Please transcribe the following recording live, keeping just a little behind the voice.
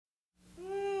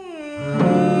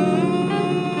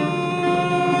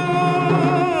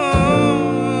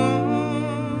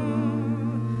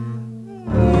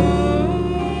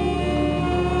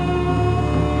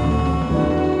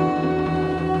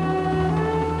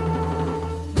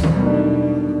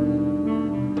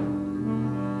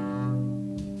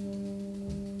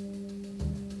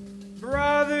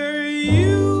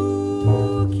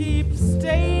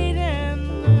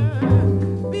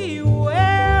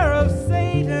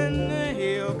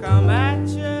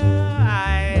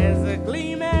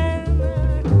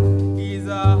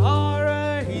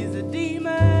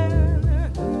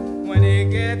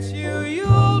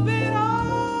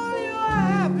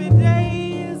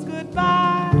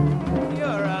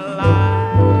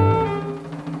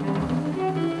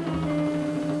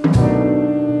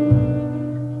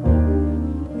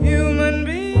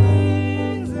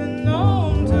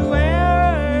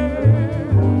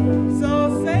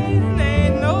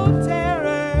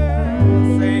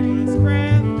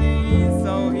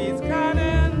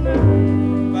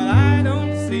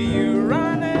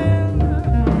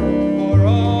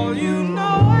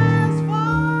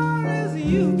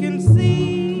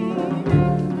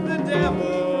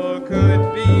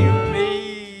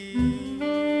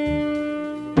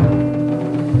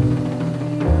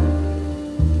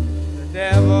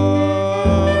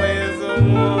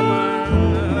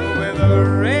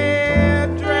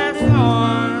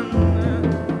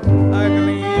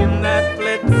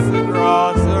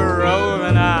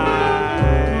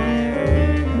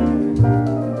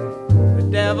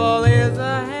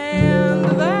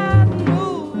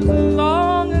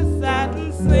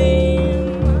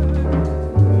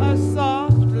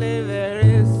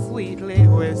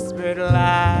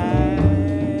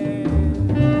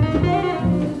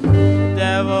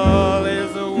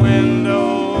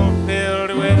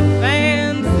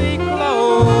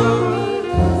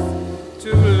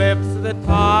that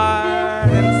part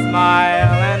and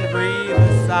smile and breathe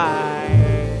a sigh,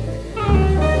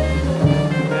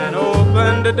 and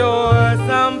open the door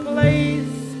someplace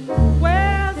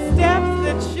where steps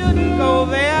that shouldn't go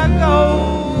there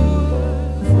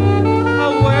goes.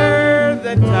 A word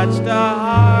that touched a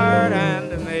heart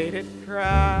and made it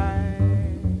cry.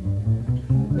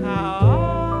 How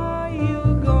are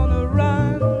you gonna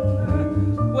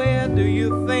run? Where do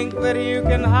you think that you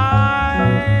can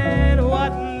hide?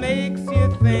 What makes you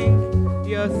think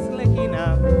you're slick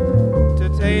enough to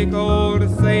take old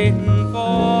Satan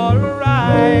for a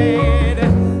ride?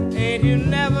 Ain't you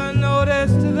never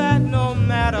noticed that no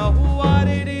matter what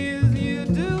it is you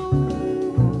do,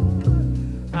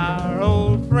 our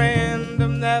old friend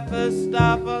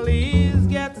Mephistopheles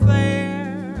gets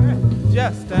there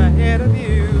just ahead of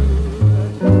you?